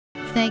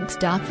Thanks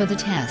doc for the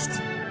tests.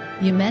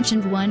 You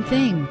mentioned one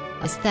thing,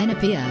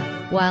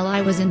 asthenospatia, while I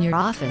was in your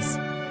office.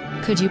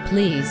 Could you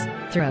please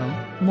throw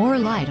more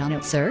light on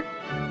it, sir?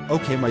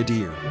 Okay, my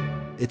dear.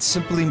 It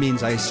simply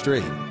means eye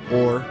strain,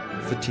 or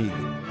fatigue.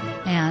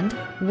 And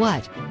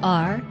what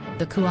are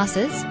the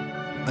causes?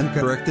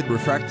 Uncorrected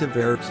refractive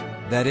errors,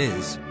 that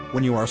is,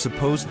 when you are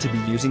supposed to be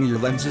using your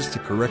lenses to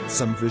correct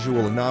some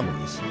visual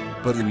anomalies,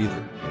 but you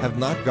either have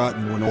not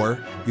gotten one or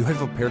you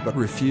have a pair but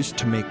refuse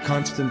to make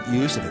constant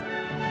use of it.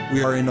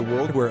 We are in a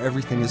world where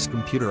everything is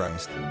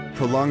computerized.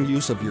 Prolonged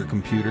use of your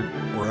computer,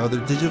 or other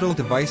digital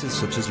devices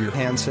such as your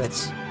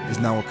handsets, is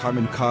now a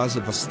common cause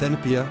of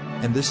asthenospatia,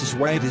 and this is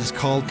why it is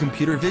called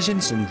computer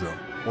vision syndrome,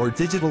 or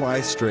digital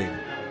eye strain.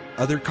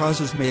 Other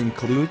causes may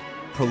include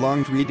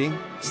prolonged reading,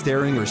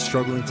 staring or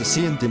struggling to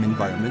see in dim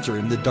environments or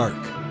in the dark,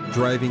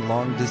 driving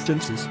long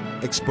distances,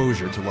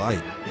 exposure to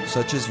light,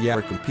 such as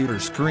your computer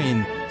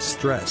screen,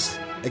 stress,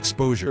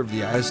 exposure of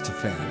the eyes to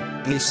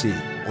fan, AC,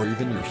 or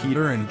even your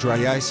heater and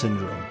dry eye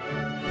syndrome.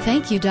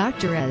 Thank you,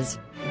 Dr. Ez.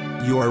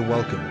 You are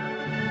welcome.